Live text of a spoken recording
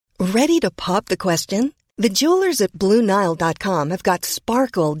Ready to pop the question? The jewelers at BlueNile.com have got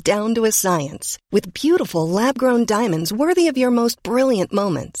sparkle down to a science with beautiful lab-grown diamonds worthy of your most brilliant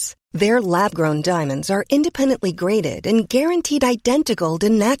moments. Their lab-grown diamonds are independently graded and guaranteed identical to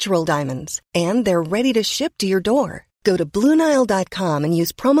natural diamonds, and they're ready to ship to your door. Go to BlueNile.com and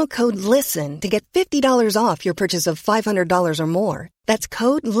use promo code LISTEN to get $50 off your purchase of $500 or more. That's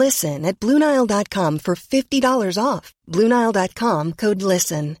code LISTEN at BlueNile.com for $50 off. BlueNile.com, code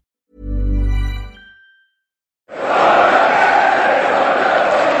LISTEN.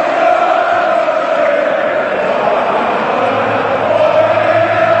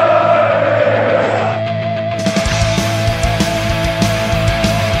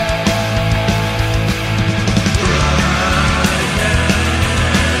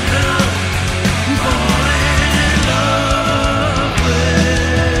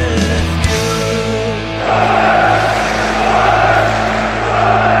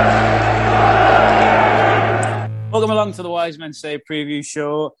 Welcome along to the Wise Men Say preview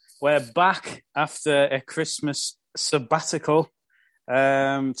show. We're back after a Christmas sabbatical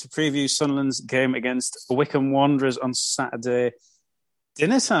to preview Sunderland's game against Wycombe Wanderers on Saturday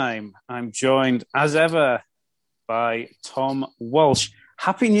dinner time. I'm joined, as ever, by Tom Walsh.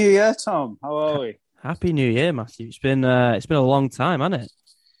 Happy New Year, Tom. How are we? Happy New Year, Matthew. It's been a long time, hasn't it?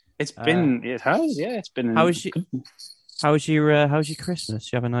 It has. It's been. How was your Christmas?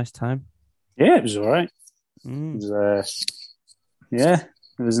 Did you have a nice time? Yeah, it was all right. It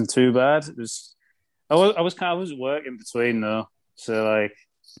wasn't too bad. It was. I was at work in between though, so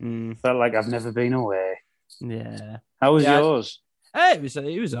felt like I've never been away. Yeah. How was yours?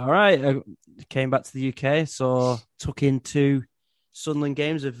 It was all right. I came back to the UK, so took in 2 Sunderland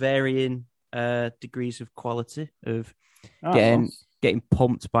games of varying degrees of quality of getting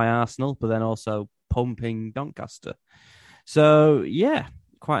pumped by Arsenal, but then also pumping Doncaster. So yeah,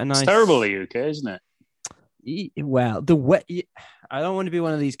 quite a nice. It's terrible the UK, isn't it? Well, I don't want to be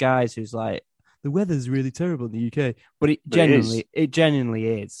one of these guys who's like, the weather's really terrible in the UK, but it genuinely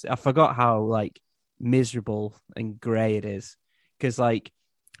is. I forgot how miserable and grey it is, because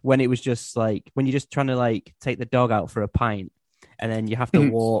when it was just when you're just trying to take the dog out for a pint, and then you have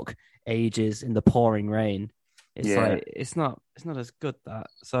to walk ages in the pouring rain. It's not as good that.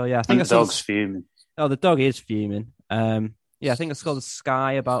 So yeah, I think the dog's fuming. Oh, the dog is fuming. I think I saw the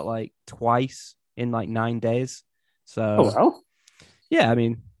Sky about twice in 9 days. So, yeah, I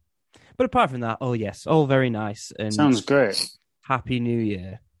mean, but apart from that, yes, all very nice. And sounds great. Happy New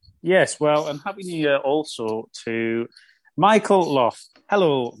Year. Yes, well, and Happy New Year also to Michael Loft.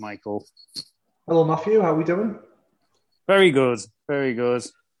 Hello, Michael. Hello, Matthew. How are we doing? Very good. Very good.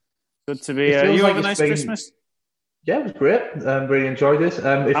 Good to be here. You have a nice Christmas? Yeah, it was great. Really enjoyed it. It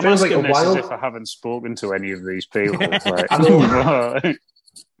I'm feels like a while. as if I haven't spoken to any of these people.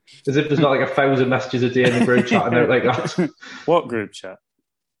 As if there's not 1,000 messages a day in the group chat and out like that. What group chat?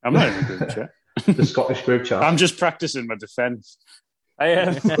 I'm not in the group chat. The Scottish group chat. I'm just practicing my defence.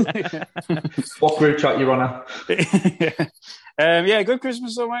 What group chat you on at? Good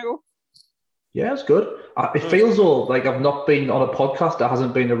Christmas though, Michael. Yeah, it's good. It feels though like I've not been on a podcast that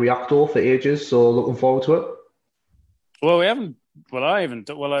hasn't been a reactor for ages, so looking forward to it. Well, we haven't. Well, I haven't.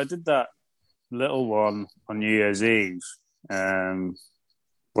 Well, I did that little one on New Year's Eve,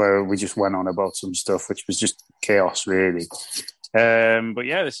 where we just went on about some stuff, which was just chaos, really. But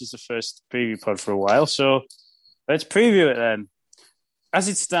yeah, this is the first preview pod for a while, so let's preview it then. As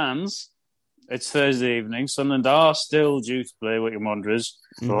it stands, it's Thursday evening. Sunderland are still due to play Wycombe Wanderers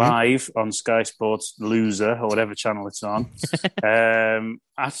live on Sky Sports Loser, or whatever channel it's on, at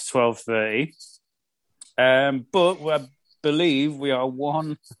 12:30. But I believe we are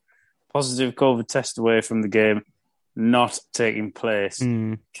one positive COVID test away from the game not taking place.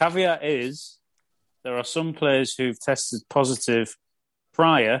 Caveat is there are some players who've tested positive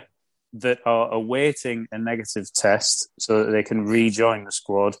prior that are awaiting a negative test so that they can rejoin the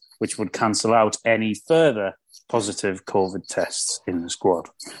squad, which would cancel out any further positive COVID tests in the squad.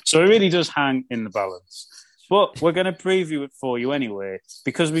 So it really does hang in the balance. But we're going to preview it for you anyway,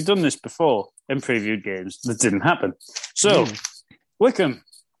 because we've done this before and previewed games that didn't happen. So, Wycombe,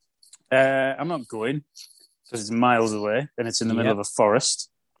 I'm not going because it's miles away and it's in the middle of a forest.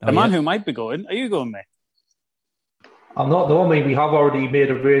 A man who might be going. Are you going, mate? I'm not. No, I mean, we have already made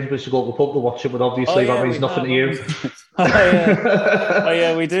arrangements to go to the pub to watch it, but obviously that means nothing to you.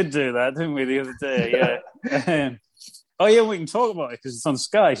 We did do that, didn't we, the other day? Yeah. We can talk about it because it's on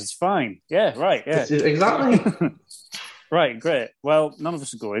Sky. It's fine. Yeah, right. Yeah, exactly. Right, great. Well, none of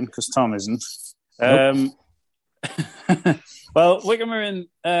us are going because Tom isn't. Nope. Well, Wycombe are in.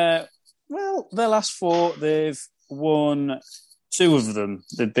 Their last 4, they've won two of them.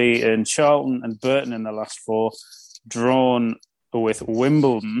 They'd beaten Charlton and Burton in the last four, drawn with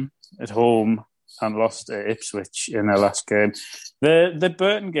Wimbledon at home, and lost at Ipswich in their last game. The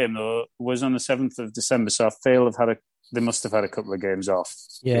Burton game, though, was on the 7th of December, so I feel they must have had a couple of games off.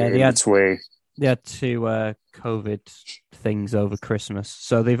 Yeah, they had two COVID things over Christmas.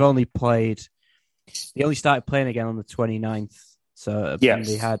 So they only started playing again on the 29th. So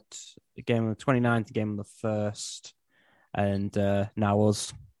they had a game on the 29th, a game on the 1st, and now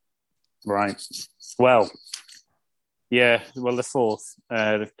us. Right. Well, the fourth.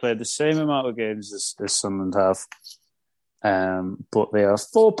 They've played the same amount of games as Sunderland have, but they are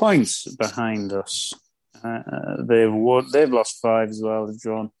 4 points behind us. They've lost 5 as well. They've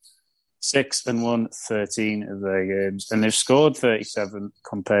drawn 6 and won 13 of their games, and they've scored 37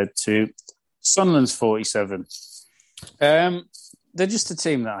 compared to Sunderland's 47. They're just a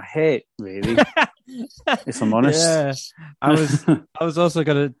team that I hate, really. If I'm honest. Yeah, I was also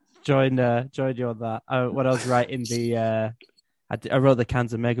going to join you on that. When I was writing I wrote the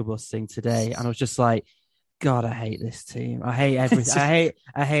Kansas Megabus thing today, and I was just like, God, I hate this team. I hate everything.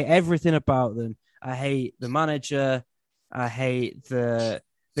 I hate everything about them. I hate the manager. I hate the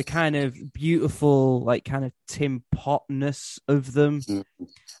kind of beautiful, like, kind of Tim Potness of them.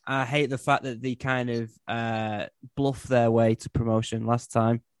 I hate the fact that they kind of bluffed their way to promotion last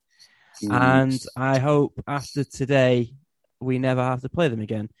time. And I hope after today we never have to play them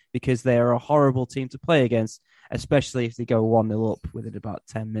again, because they are a horrible team to play against, especially if they go 1-0 up within about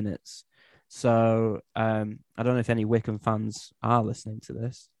 10 minutes. So I don't know if any Wycombe fans are listening to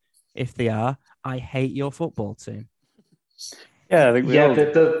this. If they are, I hate your football team. Yeah, I think they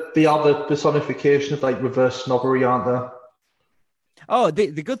are the personification of like reverse snobbery, aren't they? Oh,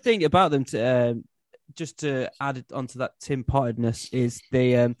 the good thing about them, just to add onto that Tim Pottedness, is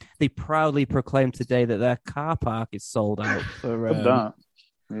they proudly proclaimed today that their car park is sold out for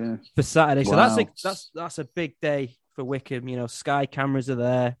Saturday. Wow. So that's a big day for Wycombe. You know, Sky cameras are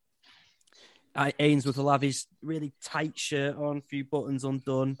there. Ainsworth will have his really tight shirt on, a few buttons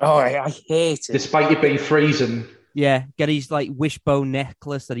undone. Oh, I hate it. Despite it being freezing. Yeah, get his like wishbone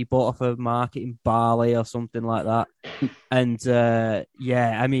necklace that he bought off a market in Bali or something like that. And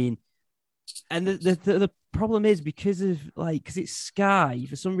I mean, and the problem is because it's Sky,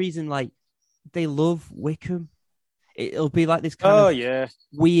 for some reason, like, they love Wycombe. It'll be like this kind of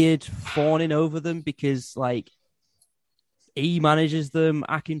weird fawning over them because, like, he manages them,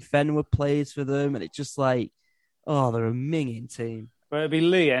 Akin Fenwer plays for them, and it's just like, oh, they're a minging team. But it'll be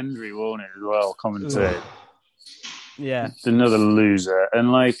Lee Hendry, won't it, as well, commentating. Yeah. Another loser.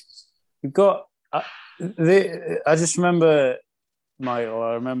 And, like, you've got... I just remember, Michael,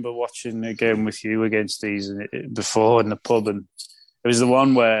 I remember watching a game with you against these before in the pub, and it was the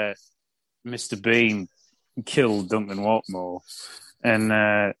one where Mr. Bean killed Duncan Watmore. And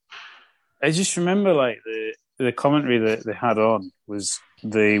I just remember, like, the commentary that they had on was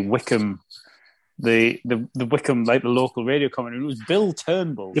the Wycombe, the Wycombe, like the local radio commentary. It was Bill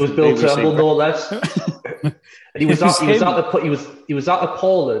Turnbull. It was Bill Turnbull, no less. And he was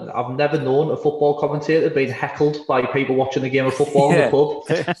appalling. I've never known a football commentator being heckled by people watching a game of football in the pub.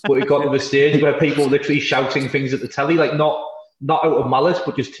 But it got to the stage where people were literally shouting things at the telly, like not out of malice,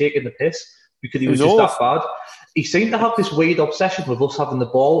 but just taking the piss because he was just that bad. He seemed to have this weird obsession with us having the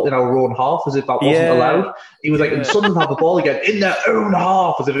ball in our own half, as if that wasn't allowed. He was like, and Sunderland have the ball again in their own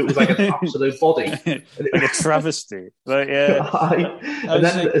half, as if it was like an absolute body. Like a travesty. Like, and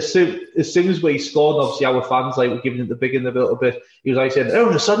then as soon as we scored, obviously our fans were giving it the big in a little bit. He was like saying,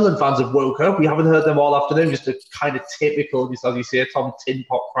 "Oh, the Sunderland fans have woke up. We haven't heard them all afternoon." Just a kind of typical, just as you say, Tom tin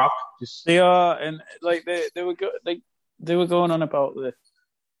pot crap. They are, and like they were they were going on about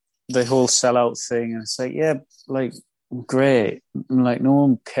the whole sellout thing, and it's like, yeah, like, great, like, no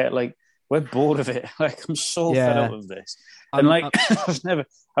one cares, like, we're bored of it, like, I'm so fed up of this, and like, I've never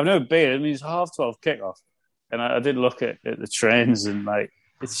been. I mean, it's 12:30 kickoff, and I did look at the trains, and like,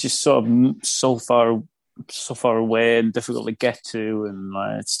 it's just sort of so far away and difficult to get to, and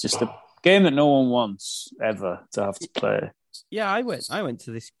like, it's just a game that no one wants ever to have to play. Yeah, I went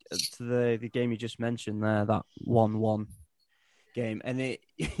to the game you just mentioned there, that 1-1 game, and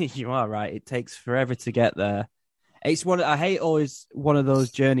you are right, it takes forever to get there. I hate always one of those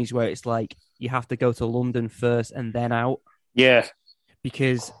journeys where it's like you have to go to London first and then out. Yeah,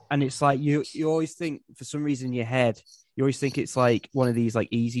 because it's like you always think, for some reason in your head, you always think it's like one of these like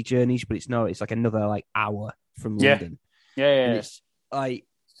easy journeys, but it's like another like hour from London. And it's like,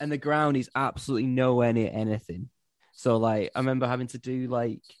 and the ground is absolutely nowhere near anything. So like I remember having to do,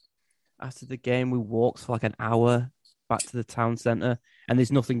 like, after the game we walked for like an hour back to the town centre, and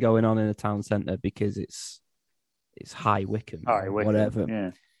there's nothing going on in the town centre because it's it's High Wycombe, whatever.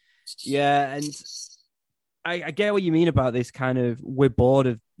 Yeah. Yeah, and I get what you mean about this kind of, we're bored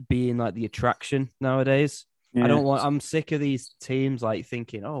of being like the attraction nowadays. Yeah. I'm sick of these teams like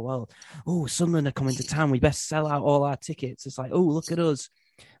thinking, Sunderland are coming to town, we best sell out all our tickets. It's like, oh, look at us.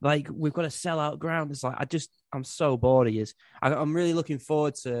 Like, we've got a sell out ground. It's like, I'm so bored of yous. I'm really looking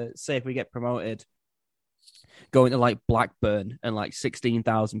forward to, say, if we get promoted, going to like Blackburn and like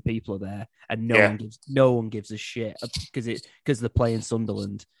 16,000 people are there and no one gives a shit because they're playing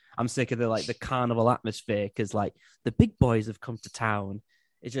Sunderland. I'm sick of the carnival atmosphere because like the big boys have come to town.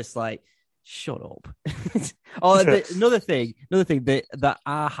 It's just like, shut up. Another thing that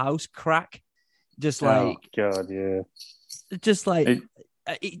our house crack, just like, oh God, yeah, just like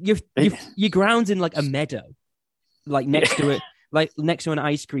your ground's in like a meadow, like next to it, like next to an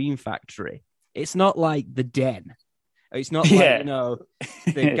ice cream factory. It's not like the Den. It's not like, the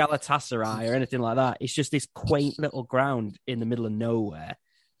Galatasaray or anything like that. It's just this quaint little ground in the middle of nowhere.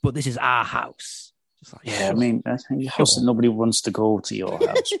 But this is our house. Just like, I mean, your house that nobody wants to go to your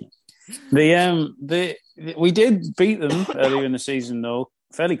house. We did beat them earlier in the season, though,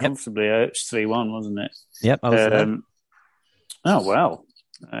 fairly comfortably. It was 3-1, wasn't it? Yep, I was there. Oh, well.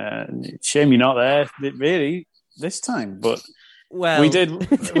 Shame you're not there, really, this time. But we did.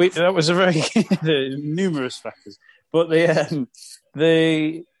 That was a very numerous factors. But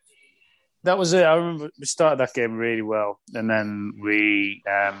that was it. I remember we started that game really well, and then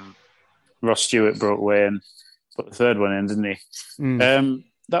Ross Stewart broke away and put the third one in, didn't he?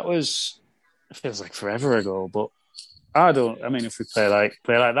 That was, it feels like forever ago, but if we play like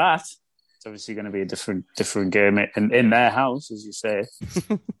that, it's obviously going to be a different game in their house, as you say.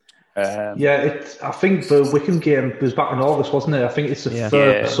 I think the Wycombe game was back in August, wasn't it? I think it's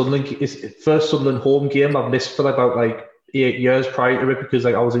the first Sunderland home game I've missed for about like 8 years prior to it, because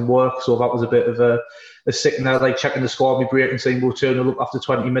like I was in work, so that was a bit of a sitting there like checking the score on my break and saying we'll turn it up after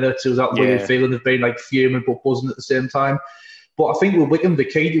 20 minutes. It was that weird feeling of being like fuming but buzzing at the same time. But I think with Wycombe, the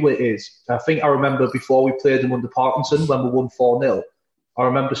key to it is, I remember before we played them under Parkinson when we won 4-0, I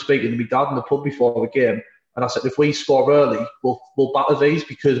remember speaking to my dad in the pub before the game, and I said, if we score early, we'll batter these,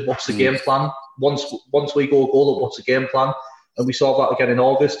 because what's the game plan? Once we go a goal up, what's the game plan? And we saw that again in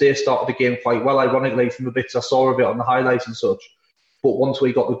August. They started the game quite well, ironically, from the bits I saw a bit on the highlights and such. But once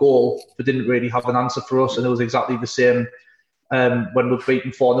we got the goal, they didn't really have an answer for us, and it was exactly the same when we're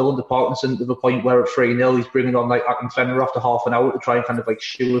beating 4-0 under Parkinson, to the point where at 3-0 he's bringing on like Akinfenwa after half an hour to try and kind of like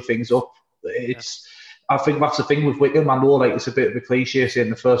shore things up. I think that's the thing with Wycombe. I know like it's a bit of a cliche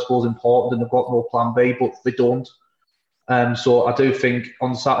saying the first goal's important and they've got no plan B, but they don't. So I do think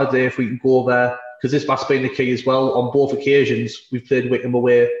on Saturday, if we can go there, because that's been the key as well, on both occasions we've played Wycombe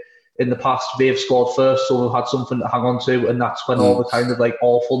away in the past, they've scored first, so we've had something to hang on to, and that's when all the kind of like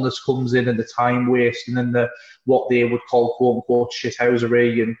awfulness comes in, and the time waste, and then what they would call quote unquote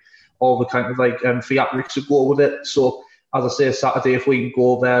shithousery, and all the kind of like theatrics that go with it. So as I say, Saturday, if we can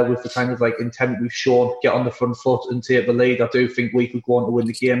go there with the kind of like intent we've shown, get on the front foot and take the lead, I do think we could go on to win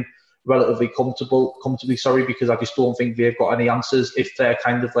the game relatively comfortably, because I just don't think they've got any answers if their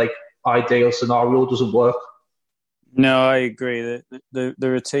kind of like ideal scenario doesn't work. No, I agree.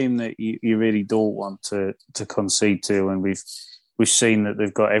 They're a team that you really don't want to concede to, and we've seen that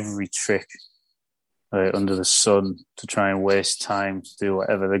they've got every trick under the sun to try and waste time to do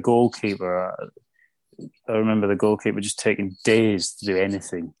whatever. The goalkeeper, I remember the goalkeeper just taking days to do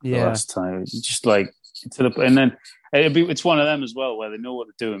anything the last time. Just like and then it's one of them as well where they know what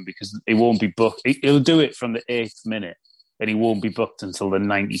they're doing, because he won't be booked. He'll do it from the 8th minute, and he won't be booked until the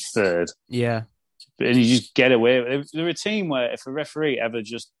 93rd. Yeah. And you just get away with it. They're a team where if a referee ever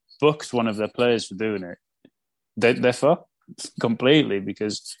just books one of their players for doing it, they're fucked completely,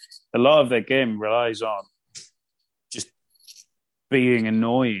 because a lot of their game relies on just being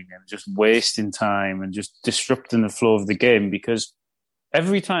annoying and just wasting time and just disrupting the flow of the game. Because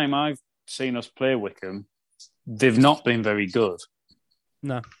every time I've seen us play Wycombe, they've not been very good.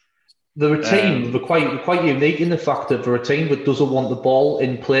 No. They're a team, they're quite unique in the fact that they're a team that doesn't want the ball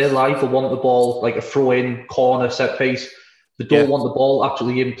in play live. They want the ball like a throw-in, corner, set piece. They don't want the ball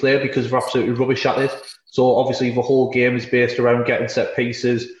actually in play because they're absolutely rubbish at it. So obviously the whole game is based around getting set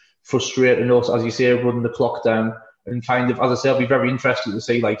pieces, frustrating us, as you say, running the clock down. And kind of, as I say, I'll be very interested to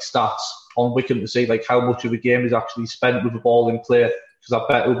see like stats on Wycombe to see like how much of a game is actually spent with the ball in play, because I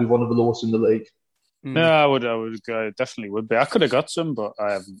bet it'll be one of the lowest in the league. No, I would definitely would be. I could have got some, but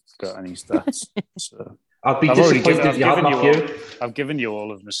I haven't got any stats. So I'd be disappointed if you had, Matthew. I've given you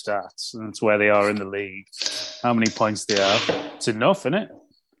all of the stats, and that's where they are in the league. How many points they have? It's enough, isn't it?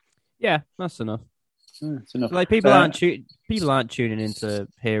 Yeah, that's enough. It's enough. Like people aren't tuning in to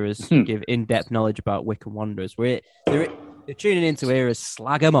hear us give in-depth knowledge about Wycombe Wanderers. They're tuning in to hear us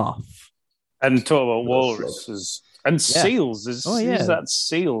slag them off and talk about walruses and seals. There's that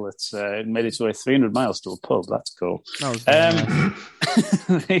seal that's made its way 300 miles to a pub. That's cool. That was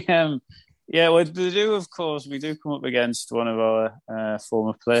very nice. Well, we do, of course, we do come up against one of our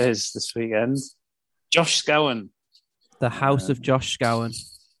former players this weekend, Josh Scowen. The House of Josh Scowen.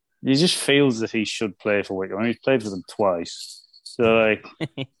 He just feels that he should play for Wycombe. I mean, he's played for them twice. So,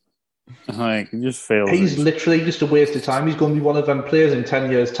 he just feels... He's literally just a waste of time. He's going to be one of them players in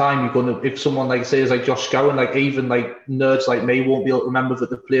 10 years' time. You're going to, if someone says Josh Scowen, even nerds like me won't be able to remember that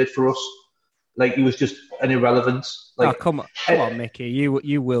they played for us. He was just an irrelevance. Come on, Mickey.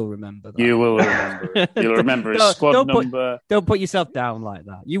 You will remember that. You will remember it. You'll remember his squad number. Don't put yourself down like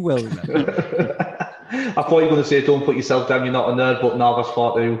that. You will remember. I thought you were going to say, don't put yourself down, you're not a nerd, but no, that's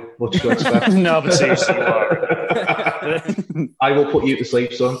far too much to expect. No, but seriously, you are. I will put you to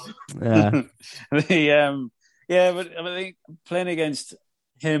sleep, son. Yeah. But I think playing against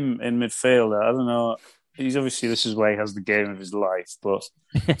him in midfield, I don't know, this is why he has the game of his life, but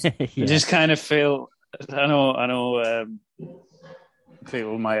you just kind of feel, I know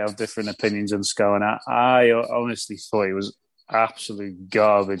people might have different opinions on Scowen. I honestly thought he was absolute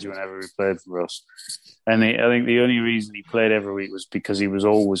garbage whenever he played for us. And I think the only reason he played every week was because he was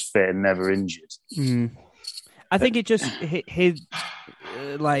always fit and never injured. I think it just I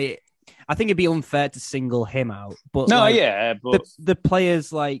think it'd be unfair to single him out. But the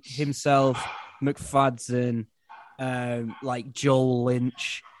players like himself, McFadden, Joel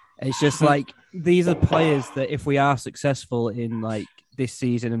Lynch, it's just these are players that if we are successful in this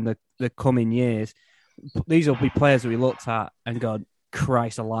season and the coming years, these will be players that we looked at and gone,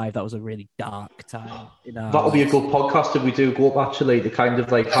 Christ alive, that was a really dark time. That'll be a good podcast if we do go up actually to kind of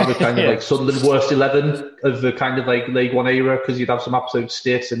have a kind of Sunderland worst 11 of the kind of League One era, because you'd have some absolute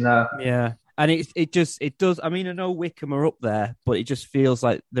states in there. Yeah, and it does. I mean, I know Wycombe are up there, but it just feels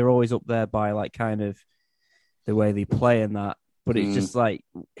like they're always up there by kind of the way they play and that. But it's just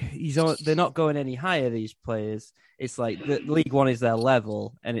they're not going any higher. These players, it's the League One is their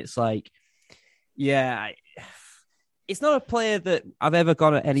level, and it's it's not a player that I've ever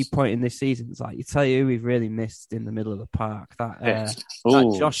gone at any point in this season. It's you tell you who we've really missed in the middle of the park. That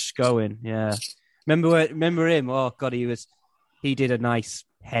Josh Scowen, yeah. Remember him? Oh God, he did a nice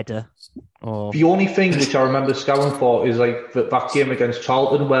header. The only thing which I remember Scowen for is that game against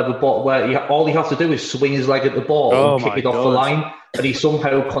Charlton where all he has to do is swing his leg at the ball and kick it off the line, and he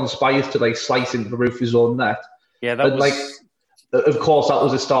somehow conspires to slice into the roof of his own net. Yeah, that was... Of course, that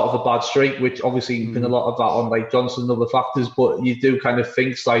was the start of a bad streak, which obviously been a lot of that on Johnson and other factors. But you do kind of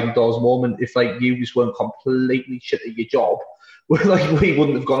think sliding doors moment if you just weren't completely shit at your job, we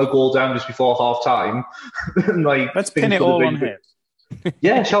wouldn't have gone a goal down just before half time. Let's pin it all on him.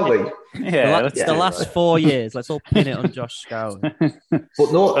 Yeah, shall we? Yeah, the last 4 years. Let's all pin it on Josh Scowen.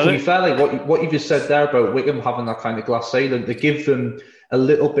 But no, to be fair, what you just said there about Wycombe having that kind of glass ceiling, to give them a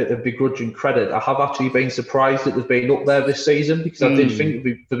little bit of begrudging credit, I have actually been surprised that they've been up there this season, because I did think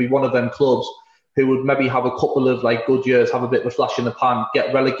they'd be one of them clubs who would maybe have a couple of good years, have a bit of a flash in the pan,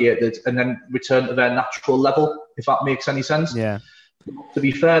 get relegated, and then return to their natural level, if that makes any sense. Yeah. To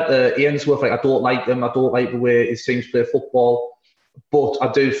be fair to Ainsworth, I don't like him. I don't like the way his teams play football. But I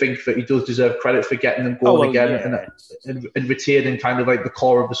do think that he does deserve credit for getting them going again and retaining kind of the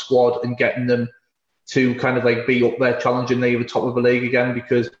core of the squad and getting them to kind of be up there challenging the top of the league again,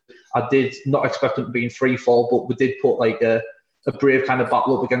 because I did not expect them to be in free fall, but we did put a brave kind of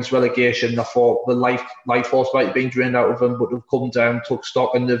battle up against relegation. I thought the life force might have been drained out of them, but they've come down, took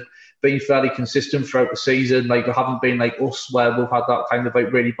stock, and they've been fairly consistent throughout the season. They haven't been like us, where we've had that kind of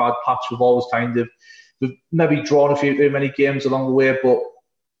really bad patch. We've maybe drawn a few too many games along the way, but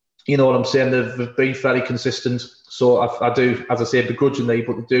you know what I'm saying, they've been fairly consistent. So I do, as I say, begrudgingly,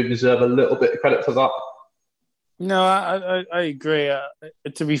 but they do deserve a little bit of credit for that. No, I agree.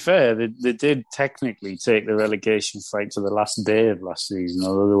 To be fair, they did technically take the relegation fight to the last day of last season,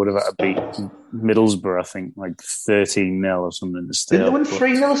 although they would have had to beat Middlesbrough, I think, 13-0 or something to stay. Did they win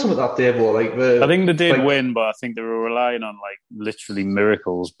 3-0 or something that day, though? I think they did win, but I think they were relying on literally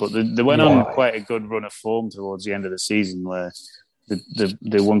miracles. But they went on quite a good run of form towards the end of the season, where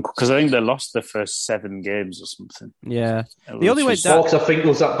they won, because I think they lost their first 7 games or something. Yeah, the only way down. I think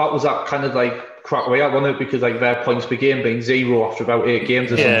was that kind of crack way out, wasn't it? Because their points per game being 0 after about 8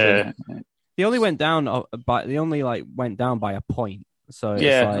 games or something. They only went down by a point. So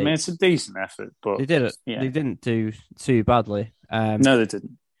yeah, I mean it's a decent effort, but they did it. Yeah. They didn't do too badly. No, they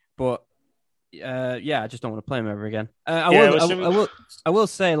didn't. But I just don't want to play him ever again. I will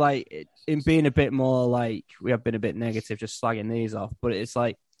say, like, in being a bit more like we have been a bit negative, just slagging these off, but it's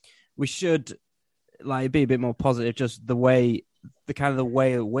like we should like be a bit more positive. Just the way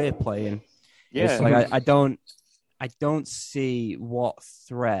we're playing. Yeah, it's like I don't see what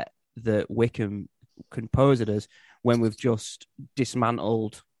threat that Wycombe can pose at us when we've just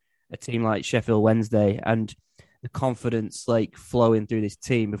dismantled a team like Sheffield Wednesday and the confidence like flowing through this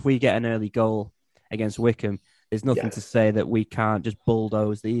team. If we get an early goal against Wycombe, there's nothing to say that we can't just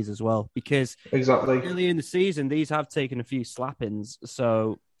bulldoze these as well. Because early in the season, these have taken a few slappings.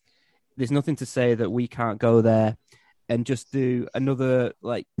 So there's nothing to say that we can't go there and just do another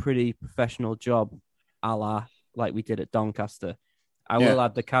like pretty professional job, a la like we did at Doncaster. I will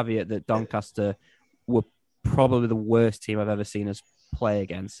add the caveat that Doncaster were probably the worst team I've ever seen us play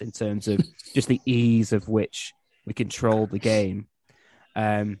against in terms of just the ease of which we controlled the game.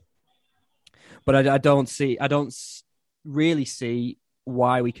 But I don't really see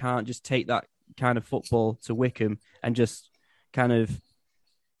why we can't just take that kind of football to Wycombe and just kind of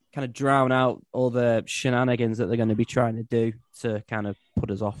drown out all the shenanigans that they're going to be trying to do to kind of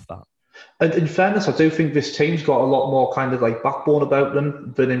put us off that. And in fairness, I do think this team's got a lot more kind of like backbone about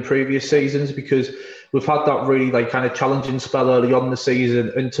them than in previous seasons, because we've had that really like kind of challenging spell early on in the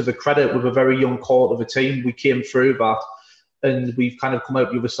season. And to the credit, with a very young core of a team, we came through that and we've kind of come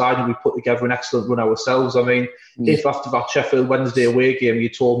out the other side and we put together an excellent run ourselves. I mean, if after that Sheffield Wednesday away game you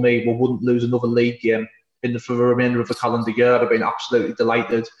told me we wouldn't lose another league game for the remainder of the calendar year, I'd have been absolutely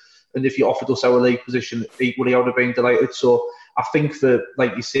delighted. And if you offered us our league position equally, I would have been delighted. So I think that,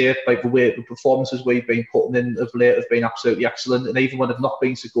 like you say, like the performances we've been putting in of late have been absolutely excellent. And even when they've not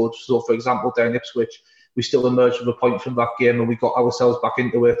been so good, so for example, down Ipswich, we still emerged with a point from that game and we got ourselves back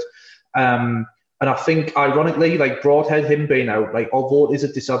into it. And I think, ironically, like Broadhead, him being out, like although it is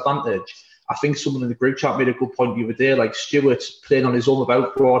a disadvantage, I think someone in the group chat made a good point the other day. Like Stewart playing on his own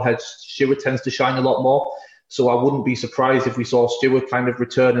without Broadhead, Stewart tends to shine a lot more. So I wouldn't be surprised if we saw Stewart kind of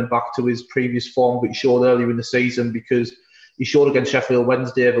returning back to his previous form, which he showed earlier in the season, because he showed against Sheffield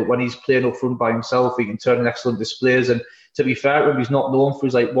Wednesday, but when he's playing up front by himself, he can turn in excellent displays. And to be fair to him, he's not known for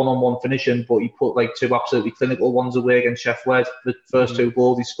his like one-on-one finishing, but he put like two absolutely clinical ones away against Sheff Wed. The first two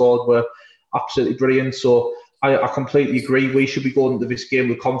goals he scored were absolutely brilliant. So I completely agree. We should be going into this game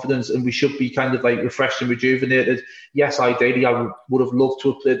with confidence and we should be kind of like refreshed and rejuvenated. Yes, ideally, I would have loved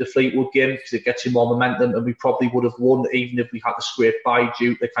to have played the Fleetwood game because it gets you more momentum and we probably would have won even if we had to scrape by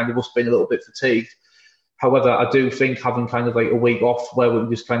due to kind of us being a little bit fatigued. However, I do think having kind of like a week off where we can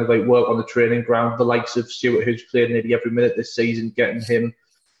just kind of like work on the training ground, the likes of Stewart, who's played nearly every minute this season, getting him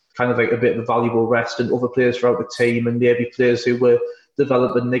kind of like a bit of a valuable rest, and other players throughout the team and maybe players who were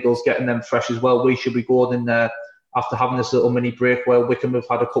developing niggles, getting them fresh as well. We should be going in there after having this little mini break where Wycombe have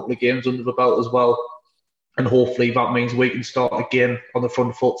had a couple of games under the belt as well. And hopefully that means we can start again on the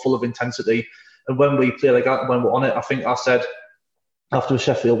front foot, full of intensity. And when we play like that, when we're on it, I think I said after the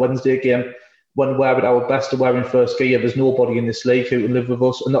Sheffield Wednesday game, when we're at our best and we're in first gear, there's nobody in this league who can live with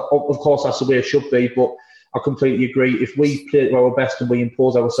us. And of course, that's the way it should be. But I completely agree. If we play to our best and we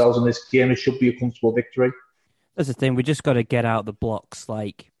impose ourselves on this game, it should be a comfortable victory. That's the thing. We just got to get out the blocks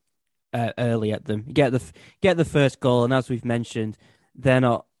like early at them. Get the first goal. And as we've mentioned, they're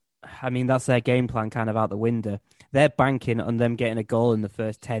not. I mean, that's their game plan kind of out the window. They're banking on them getting a goal in the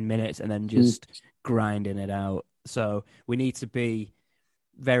first 10 minutes and then just grinding it out. So we need to be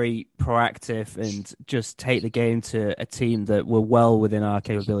very proactive and just take the game to a team that we're well within our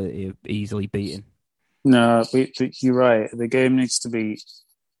capability of easily beating. No, you're right. The game needs to be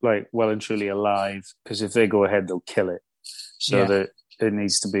like well and truly alive, because if they go ahead, they'll kill it. So that it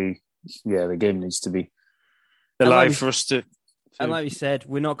needs to be, the game needs to be alive for us to. And like we said,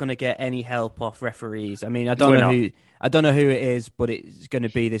 we're not going to get any help off referees. I mean, I don't know who it is, but it's going to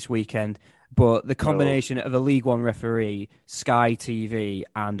be this weekend. But the combination of a League One referee, Sky TV,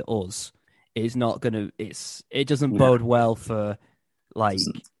 and us is not going to. It doesn't bode well for like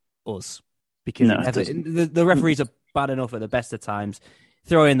us, because the referees are bad enough at the best of times.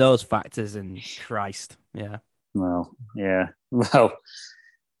 Throw in those factors, and Christ, yeah. Well, yeah. Well,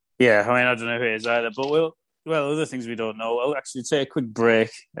 yeah. I mean, I don't know who it is either, but other things we don't know. We'll actually take a quick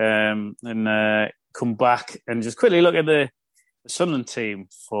break and come back and just quickly look at the Sunderland team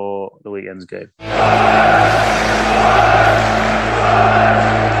for the weekend's game.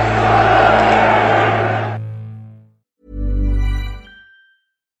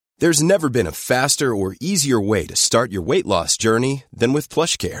 There's never been a faster or easier way to start your weight loss journey than with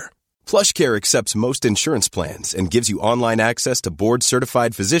PlushCare. PlushCare accepts most insurance plans and gives you online access to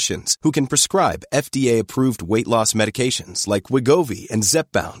board-certified physicians who can prescribe FDA-approved weight loss medications like Wegovy and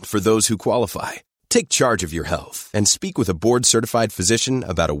Zepbound for those who qualify. Take charge of your health and speak with a board-certified physician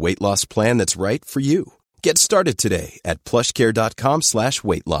about a weight loss plan that's right for you. Get started today at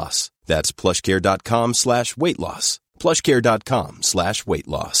plushcare.com/weight loss. That's plushcare.com/weight loss. plushcare.com/weight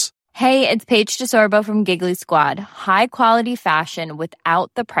loss. Hey, it's Paige DeSorbo from Giggly Squad. High quality fashion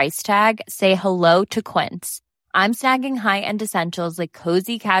without the price tag. Say hello to Quince. I'm snagging high-end essentials like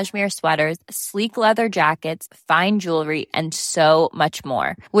cozy cashmere sweaters, sleek leather jackets, fine jewelry, and so much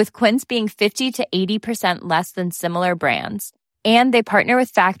more. With Quince being 50 to 80% less than similar brands. And they partner with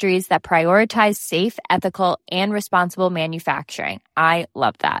factories that prioritize safe, ethical, and responsible manufacturing. I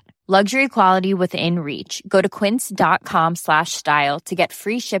love that. Luxury quality within reach. Go to quince.com/style to get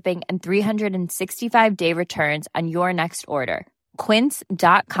free shipping and 365-day returns on your next order.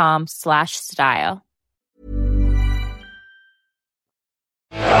 Quince.com/style.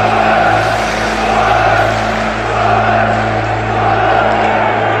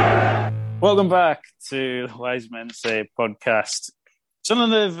 Welcome back to the Wise Men Say podcast.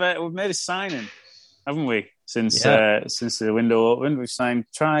 We've made a signing, haven't we? Since the window opened, we've signed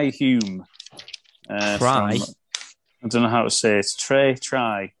Try Hume. Try? I don't know how to say it.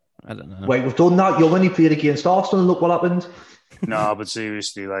 Try. I don't know. Wait, we've done that. You only played against Arsenal and look what happened. No, but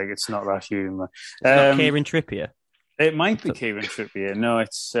seriously, it's not that Hume. It's not Kieran Trippier. It might be Kieran Trippier. No,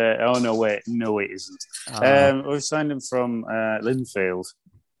 it's... No, it isn't. We've signed him from Linfield.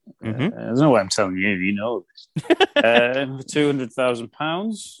 Mm-hmm. I don't know why I'm telling you. You know this. For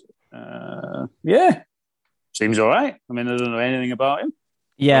 £200,000. Yeah, seems all right. I mean, I don't know anything about him.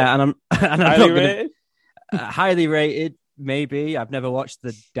 Yeah, and I'm highly rated. Highly rated, maybe. I've never watched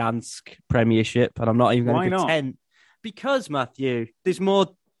the Dansk Premiership, and I'm not even going to pretend. Because, Matthew, there's more.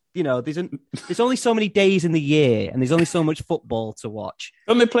 There's only so many days in the year, and there's only so much football to watch.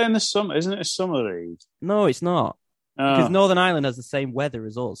 Don't they play in the summer? Isn't it a summer league? No, it's not. Because Northern Ireland has the same weather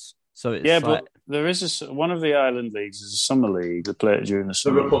as us. So it's but there is one of the island leagues is a summer league. They play it during the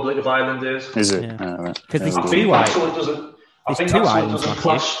summer. The Republic of Ireland is it? Yeah. Right. Because there's I think that's what doesn't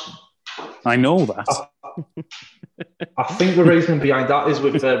clash. I know that. I think the reason behind that is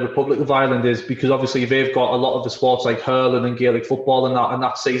with the Republic of Ireland is because obviously they've got a lot of the sports like hurling and Gaelic football and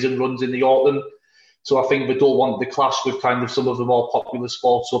that season runs in the autumn. So I think we don't want the clash with kind of some of the more popular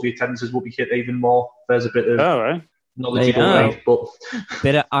sports, so the attendances will be hit even more. There's a bit of knowledge, but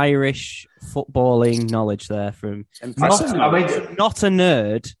bit of Irish footballing knowledge there from not a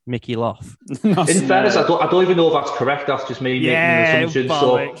nerd, Mickey Loff. In fairness, I don't even know if that's correct. That's just me making an assumption.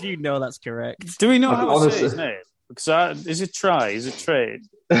 So you know that's correct. Do we know how to say his name? Because is it Try? Is it Trade?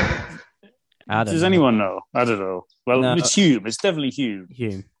 Does anyone know? I don't know. Well, no. It's Hume. It's definitely Hume.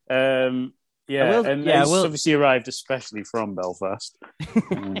 Hume. He's obviously arrived especially from Belfast.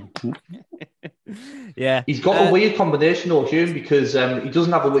 Yeah. He's got a weird combination of Hume because he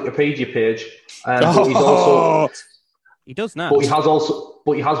doesn't have a Wikipedia page. But he's also... He does now. But he has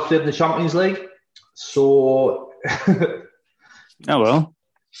played in the Champions League. So... Oh,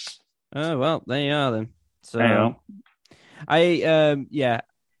 well, there you are then. So, I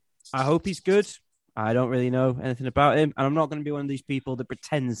hope he's good. I don't really know anything about him, and I'm not going to be one of these people that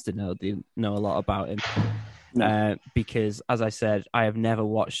pretends to know a lot about him. Because, as I said, I have never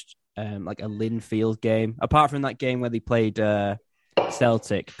watched like a Linfield game, apart from that game where they played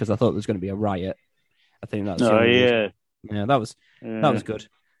Celtic, because I thought there was going to be a riot. I think that's that was good.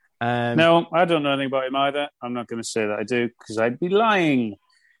 No, I don't know anything about him either. I'm not going to say that I do because I'd be lying.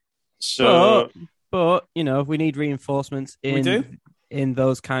 So, but we need reinforcements in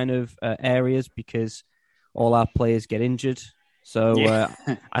those kind of areas because all our players get injured. So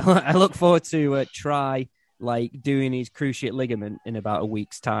I look forward to Try doing his cruciate ligament in about a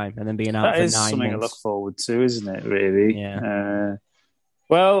week's time and then being out for 9 months. That is something to look forward to, isn't it? Really? Yeah.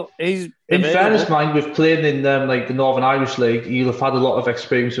 He's in fairness, mind with playing in the Northern Irish League, you'll have had a lot of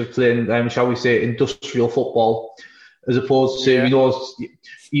experience of playing, shall we say, industrial football, as opposed to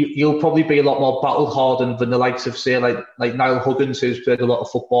you'll probably be a lot more battle hardened than the likes of say like Niall Huggins, who's played a lot of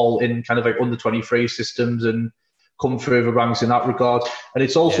football in kind of like under 23 systems and come through the ranks in that regard. And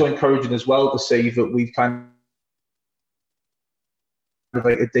it's also encouraging as well to see that we've kind of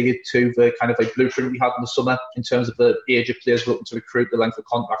adhered to the kind of like blueprint we had in the summer in terms of the age of players we're looking to recruit, the length of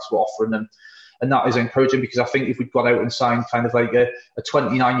contracts we're offering them. And that is encouraging because I think if we'd got out and signed kind of like a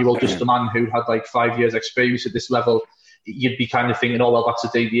 29-year-old just a man who had like 5 years experience at this level, you'd be kind of thinking, oh, well, that's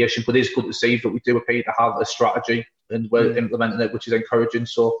a deviation. But it's good to see that we do appear to have a strategy and we're implementing it, which is encouraging.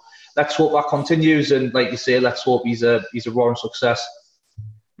 So let's hope that continues. And like you say, let's hope he's a roaring success.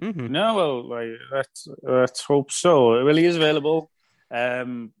 Mm-hmm. No, well, like, let's hope so. Well, he is available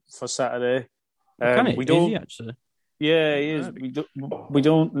for Saturday. Is he actually? Yeah, he is. We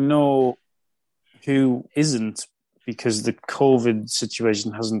don't know who isn't because the COVID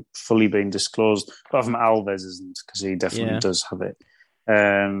situation hasn't fully been disclosed. Apart from Alves isn't because he definitely does have it.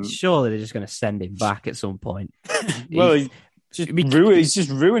 Surely they're just going to send him back at some point. Well, he's just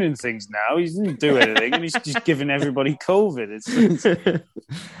ruining things now. He didn't do anything, and he's just giving everybody COVID.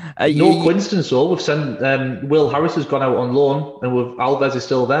 No coincidence, though. We've sent Will Harris has gone out on loan, and Alves is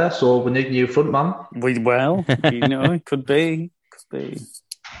still there, so we need a new front man. It could be.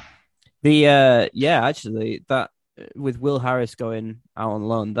 Actually, that with Will Harris going out on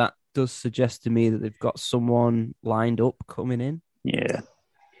loan, that does suggest to me that they've got someone lined up coming in. Yeah,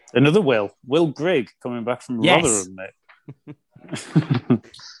 another Will Grigg coming back from Rotherham, mate.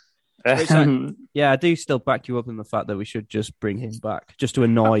 I do still back you up in the fact that we should just bring him back just to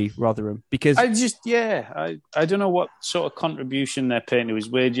annoy Rotherham because I don't know what sort of contribution they're paying to his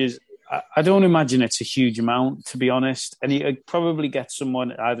wages. I don't imagine it's a huge amount, to be honest, and he'd probably get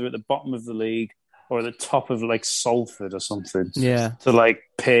someone either at the bottom of the league or at the top of like Salford or something to like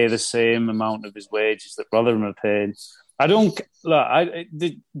pay the same amount of his wages that Rotherham are paying.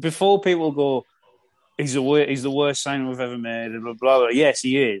 Before people go, he's the worst signing we've ever made, and blah, blah, blah. Yes,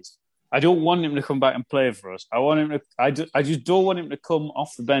 he is. I don't want him to come back and play for us. I just don't want him to come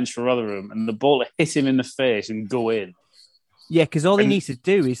off the bench for Rotherham and the ball to hit him in the face and go in. Yeah, because all he needs to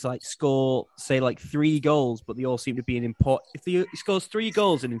do is like score, say, like 3 goals, but they all seem to be in important. If he scores 3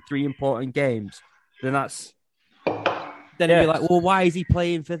 goals in 3 important games, then it'd be like, well, why is he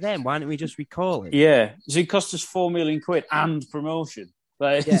playing for them? Why don't we just recall him? Yeah, so he cost us £4 million and promotion.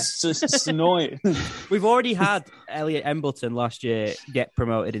 Like, it's annoying. We've already had Elliot Embleton last year get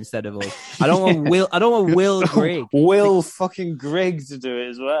promoted instead of us. I don't want Will Grigg. Will fucking Grigg to do it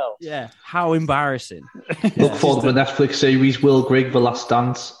as well. Yeah, how embarrassing. Look forward to the Netflix series Will Grigg: The Last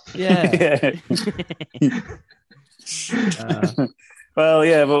Dance. Yeah. Well,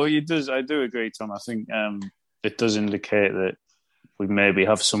 yeah, but I do agree, Tom. I think it does indicate that we maybe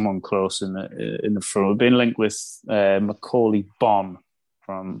have someone close in the front. We've been linked with Macaulay Bonne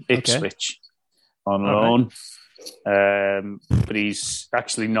from Ipswich on loan. But he's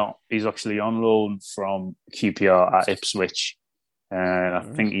actually not. He's actually on loan from QPR at Ipswich. I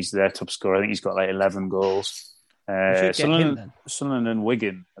think he's their top scorer. I think he's got like 11 goals. Sunderland and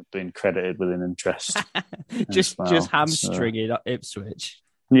Wigan have been credited with an interest. just hamstringing at Ipswich.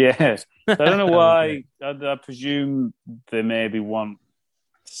 Yeah. I don't know why. I presume they maybe want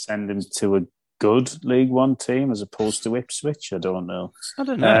to send him to a good League One team as opposed to Ipswich. I don't know.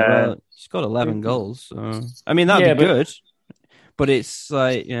 Well, he's got 11 goals. So. I mean, that'd be good. But it's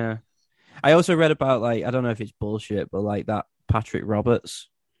like, yeah. I also read about, like, I don't know if it's bullshit, but like that Patrick Roberts.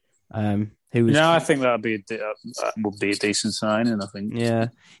 I think that would be a decent signing, I think. Yeah.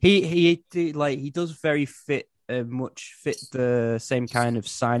 He does very much fit the same kind of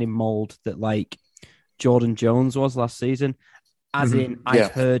signing mold that like Jordan Jones was last season. As in, I've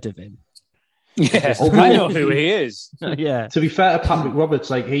heard of him. Yeah, I know who he is. Yeah. To be fair to Patrick Roberts,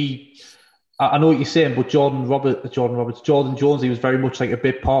 like I know what you're saying, but Jordan Jones, he was very much like a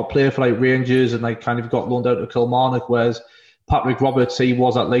bit part player for like Rangers and like kind of got loaned out to Kilmarnock, whereas Patrick Roberts, he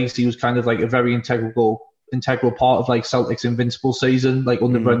was kind of like a very integral part of like Celtic's invincible season, like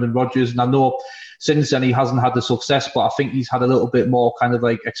under Brendan Rodgers. And I know since then he hasn't had the success, but I think he's had a little bit more kind of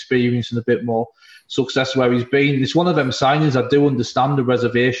like experience and a bit more success where he's been. It's one of them signings. I do understand the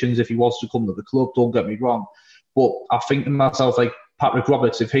reservations if he was to come to the club, don't get me wrong. But I think to myself, like Patrick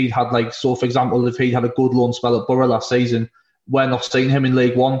Roberts, if he'd had like, so for example, if he'd had a good loan spell at Borough last season, we're not seeing him in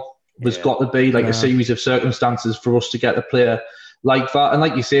League One. There's got to be like a series of circumstances for us to get a player like that. And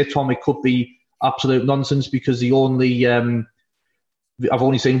like you say, Tom, it could be absolute nonsense because I've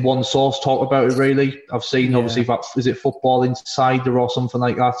only seen one source talk about it, really. I've seen, obviously, is it Football Insider or something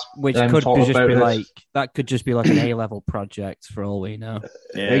like that? Which could just be like an A-level project for all we know.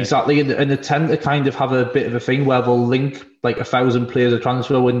 Yeah. Exactly. And they tend to kind of have a bit of a thing where they'll link like 1,000 players a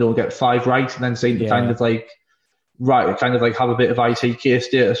transfer window and get 5 right and then seem to kind of like have a bit of ITK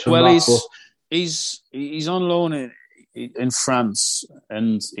status from that. Well, he's on loan in France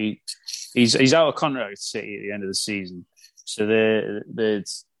and he's out of contract at City at the end of the season. So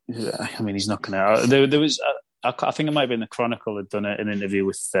he's not going to. There was, I think it might have been the Chronicle had done an interview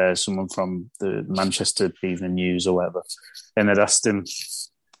with someone from the Manchester Evening News or whatever, and they'd asked the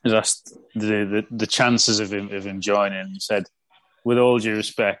chances of him joining, and said, with all due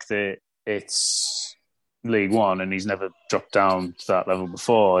respect, it's League One, and he's never dropped down to that level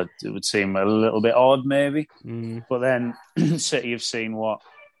before. It would seem a little bit odd, maybe. But then City have seen what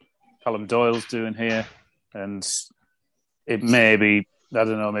Callum Doyle's doing here, and it may be, I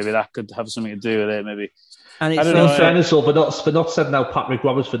don't know, maybe that could have something to do with it. Maybe. And it's no fairness, for not sending out Patrick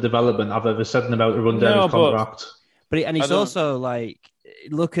Roberts for development, I've ever sent him out to run down his contract. But he's also like,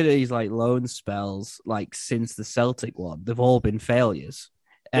 look at his like loan spells, like since the Celtic one, they've all been failures.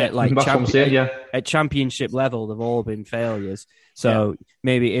 At at championship level, they've all been failures. So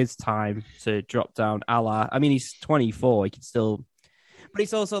maybe it is time to drop down. I mean, he's 24. He can still, but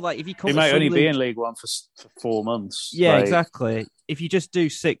it's also like if you come, he might only be in League One for 4 months. Yeah, exactly. If you just do you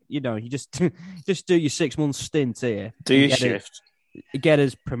just do your 6 month stint here, do your shift, get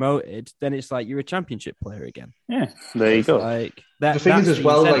us promoted, then it's like you're a championship player again. Yeah, there you go. Like the thing is as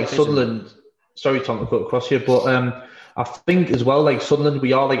well, like Sunderland. Sorry, Tom, to cut across here, but I think as well, like Sunderland,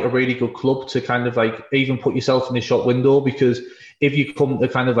 we are like a really good club to kind of like even put yourself in the shop window, because if you come to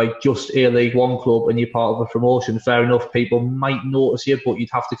kind of like just a League One club and you're part of a promotion, fair enough, people might notice you, but you'd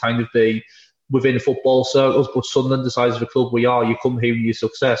have to kind of be within football circles. But Sunderland, the size of the club we are, you come here with your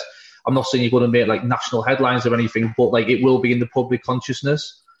success. I'm not saying you're going to make like national headlines or anything, but like it will be in the public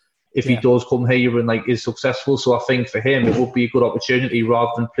consciousness if he does come here and like is successful. So I think for him, it would be a good opportunity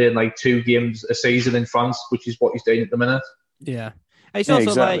rather than playing like 2 games a season in France, which is what he's doing at the minute. Yeah. It's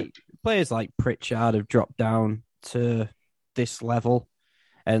also like players like Pritchard have dropped down to this level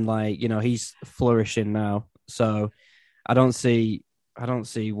and like, you know, he's flourishing now. So I don't see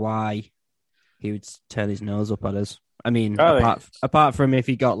why he would turn his nose up at us. I mean, apart from if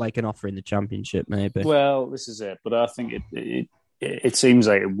he got like an offer in the Championship, maybe. Well, this is it. But I think it seems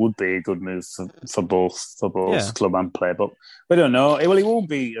like it would be a good move for both club and player. But we don't know. Well, he won't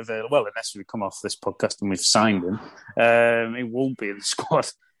be available. Well, unless we come off this podcast and we've signed him, he won't be in the squad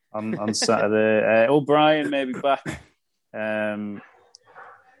on Saturday. O'Brien may be back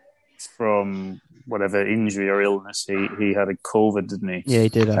from whatever injury or illness he had a COVID, didn't he? Yeah, he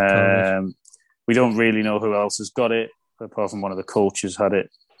did have COVID. We don't really know who else has got it, apart from one of the coaches had it.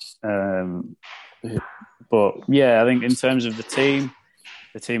 But yeah, I think in terms of the team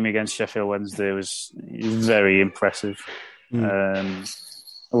against Sheffield Wednesday was very impressive. I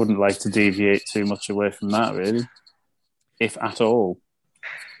wouldn't like to deviate too much away from that, really, if at all.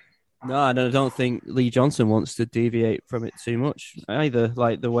 No, I don't think Lee Johnson wants to deviate from it too much either.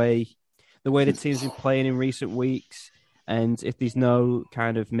 Like the way the team's been playing in recent weeks, and if there's no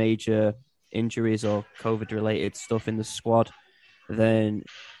kind of major injuries or COVID-related stuff in the squad, then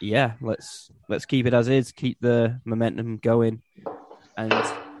yeah, let's keep it as is, keep the momentum going. And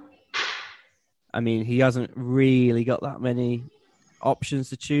I mean, he hasn't really got that many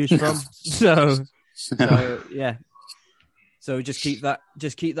options to choose from, so yeah. So just keep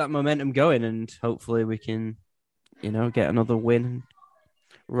that momentum going, and hopefully we can, get another win,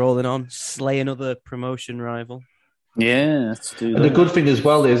 rolling on, slay another promotion rival. Yeah, let's do that. And the good thing as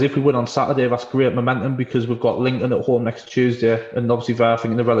well is if we win on Saturday, that's great momentum because we've got Lincoln at home next Tuesday, and obviously they're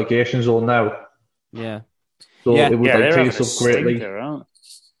in the relegation zone now. Yeah. So it would take us up greatly.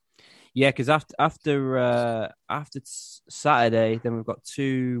 Yeah, because after Saturday, then we've got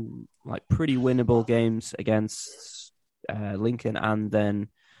 2 pretty winnable games against Lincoln, and then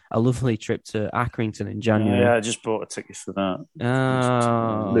a lovely trip to Accrington in January. Yeah, I just bought a ticket for that.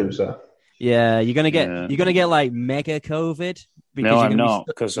 Oh, loser. Yeah, you're gonna get mega COVID. No, I'm not,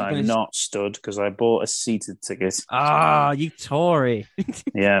 because I'm not stood, because I bought a seated ticket. Ah, you Tory.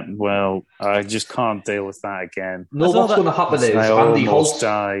 Yeah, well, I just can't deal with that again. No, what's going to happen is Andy Holt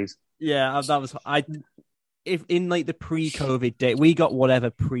died. Yeah, that was If in the pre-COVID day, we got whatever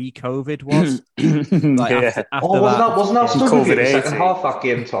pre-COVID was. Wasn't that stood in the second half that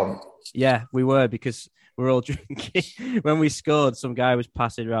game, Tom? Yeah, we were, because we're all drinking. When we scored, some guy was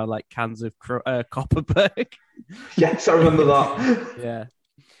passing around cans of Copperberg. Yes, I remember that. Yeah,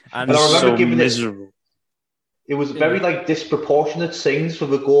 and I remember giving miserable. It was very disproportionate scenes for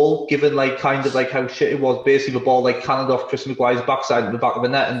the goal, given how shit it was. Basically, the ball cannoned off Chris Maguire's backside in the back of the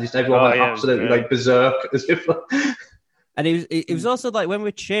net, and just everyone went absolutely berserk as if. And it was also when we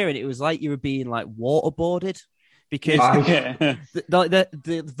were cheering, it was like you were being waterboarded. Because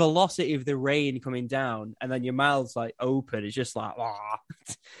the velocity of the rain coming down, and then your mouth's open, it's just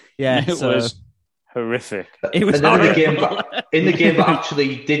yeah. It was horrific. It was. And then in the game that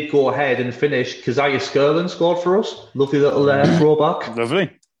actually did go ahead and finish, Keziah Skirling scored for us. Lovely little throwback. Lovely.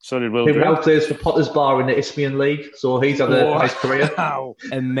 So did Will. He now plays for Potter's Bar in the Isthmian League, so he's had a nice career. Wow.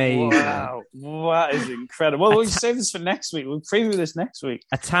 Amazing. Wow. That is incredible. Well, we'll save this for next week. We'll preview this next week.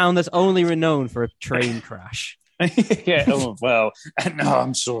 A town that's only renowned for a train crash. Yeah. Oh, well. No,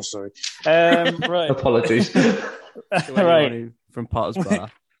 I'm so sorry. Right. Apologies. Right. From Potter's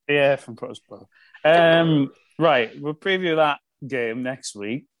Bar. Yeah, from Potter's Bar. Right. We'll preview that game next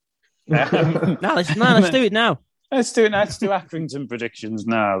week. Let's do it now. Let's do Accrington predictions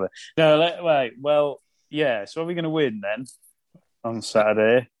now. No, right. Well, yeah. So are we going to win then on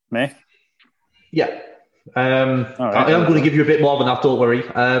Saturday, Mick? Yeah. Right. I am going to give you a bit more than that. Don't worry.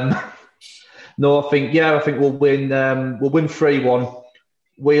 No, I think we'll win. We'll win 3-1.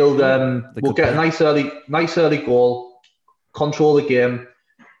 We'll get a nice early goal, control the game,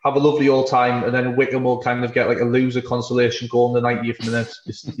 have a lovely old time, and then Wickham will kind of get like a loser consolation goal in the 90th minute.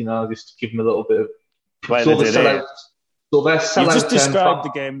 Just to give them a little bit of. You just described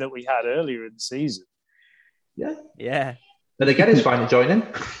the game that we had earlier in the season. Yeah. And again, it's fine to join in.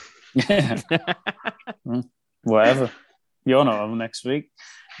 Yeah. Whatever. You're not on next week.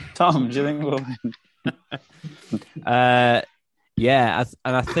 Tom, do you think we'll win? Yeah,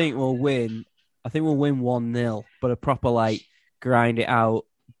 and I think we'll win. I think we'll win 1-0, but a proper like grind it out,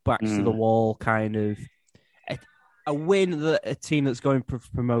 backs to the wall kind of. A win that a team that's going for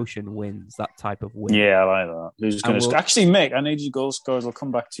promotion wins, that type of win. Yeah, I like that. Who's going to actually, Mick? I need your goal scorers. I'll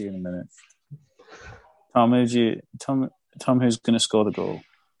come back to you in a minute. Tom, who's going to score the goal?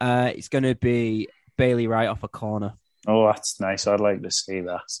 It's going to be Bailey Wright off a corner. Oh, that's nice. I'd like to see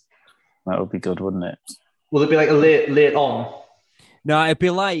that. That would be good, wouldn't it? Will it be like a late on? No, it'd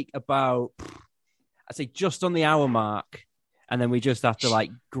be like about, I'd say just on the hour mark, and then we just have to like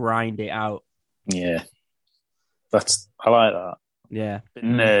grind it out. Yeah. I like that. Yeah. Bit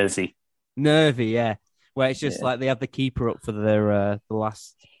nervy, yeah. Where it's just like they have the keeper up for their the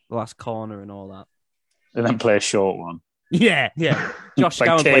last corner and all that. And then play a short one. Yeah. Josh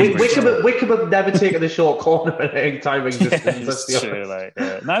Scowen Wickham have never taken a short corner at any time. That's true.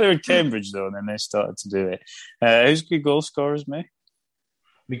 Neither had Cambridge though, and then they started to do it. Who's good goal scorers, mate?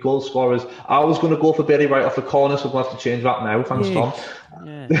 My goal scorers. I was going to go for Bailey Wright off the corner, so we'll have to change that now. Thanks, Tom.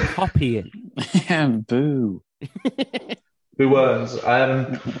 Yeah, copy it. Yeah, boo. Who earns?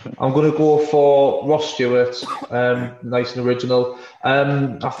 I'm going to go for Ross Stewart. Nice and original.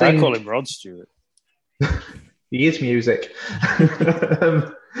 I call him Rod Stewart. He is music.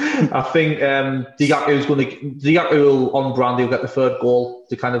 I think Diaku will on brand. He'll get the third goal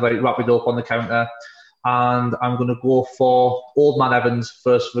to kind of like wrap it up on the counter. And I'm going to go for Old Man Evans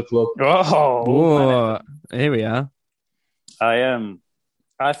first for the club. Oh, here we are. I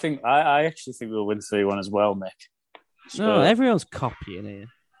actually think we'll win 3-1 as well, Mick. No, everyone's copying here.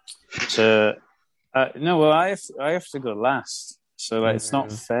 So, I have to go last. So it's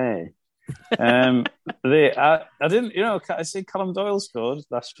not fair. I didn't, I see Callum Doyle scored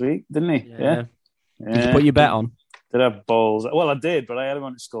last week, didn't he? Yeah. Did you put your bet on? Did I have balls? Well, I did, but I had him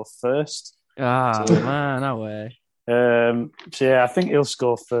on to score first. Man, no way. So yeah, I think he'll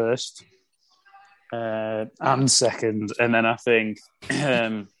score first and second, and then I think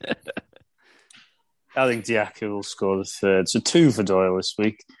Diaku will score the third. So 2 for Doyle this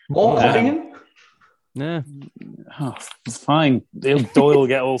week. Yeah. Oh, fine. Doyle will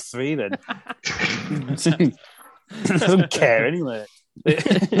get all 3 then. Doesn't care anyway.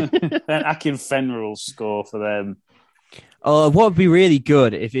 Then Akin Fenner will score for them. Oh, what would be really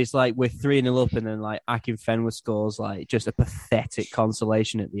good if it's like we're 3-0 up and then like Akin Fenner scores like just a pathetic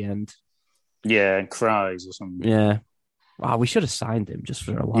consolation at the end. Yeah, and cries or something. Yeah. Wow, we should have signed him just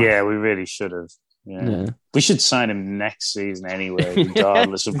for a while. Yeah, we really should have. Yeah. We should sign him next season anyway,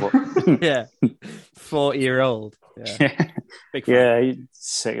 regardless of what. Yeah. 40-year-old. Yeah. He's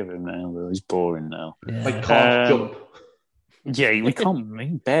sick of him now, though. He's boring now. Yeah. Like can't jump. Yeah, we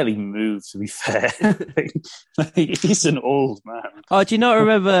can't barely move, to be fair. He's an old man. Oh, do you not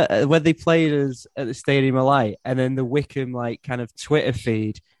remember when they played us at the Stadium of Light and then the Wickham like kind of Twitter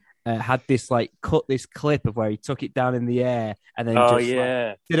feed had this like cut this clip of where he took it down in the air and then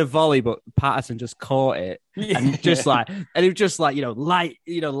did a volley, but Patterson just caught it and just like, and it was just like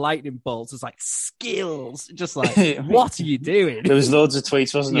lightning bolts. It's like skills, just like what are you doing? There was loads of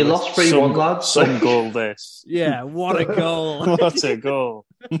tweets, wasn't there? You lost 3-1, lads. Some goal this. Yeah, what a goal! What a goal!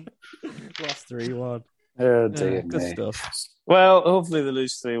 Lost 3-1. Oh dear, good stuff. Well, hopefully they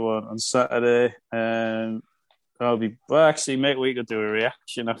lose 3-1 on Saturday. Actually, mate, we could do a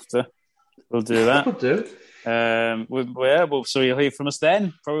reaction after. We'll do that. We'll do. So you'll hear from us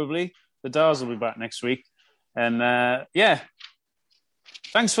then, probably. The Dars will be back next week. And,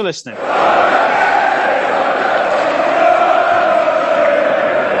 thanks for listening.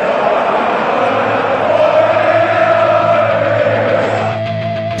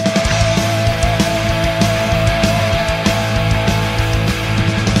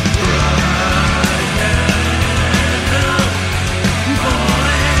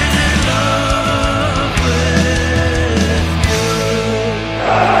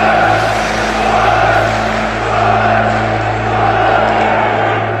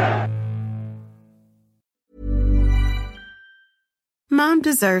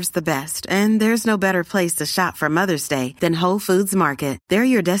 deserves the best, and there's no better place to shop for Mother's Day than Whole Foods Market.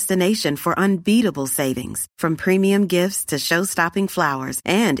 They're your destination for unbeatable savings, from premium gifts to show-stopping flowers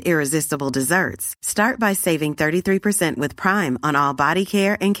and irresistible desserts. Start by saving 33% with Prime on all body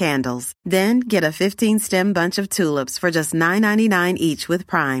care and candles. Then get a 15-stem bunch of tulips for just $9.99 each with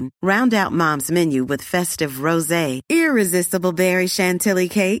Prime. Round out Mom's menu with festive rosé, irresistible berry chantilly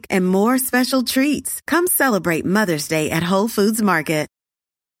cake, and more special treats. Come celebrate Mother's Day at Whole Foods Market.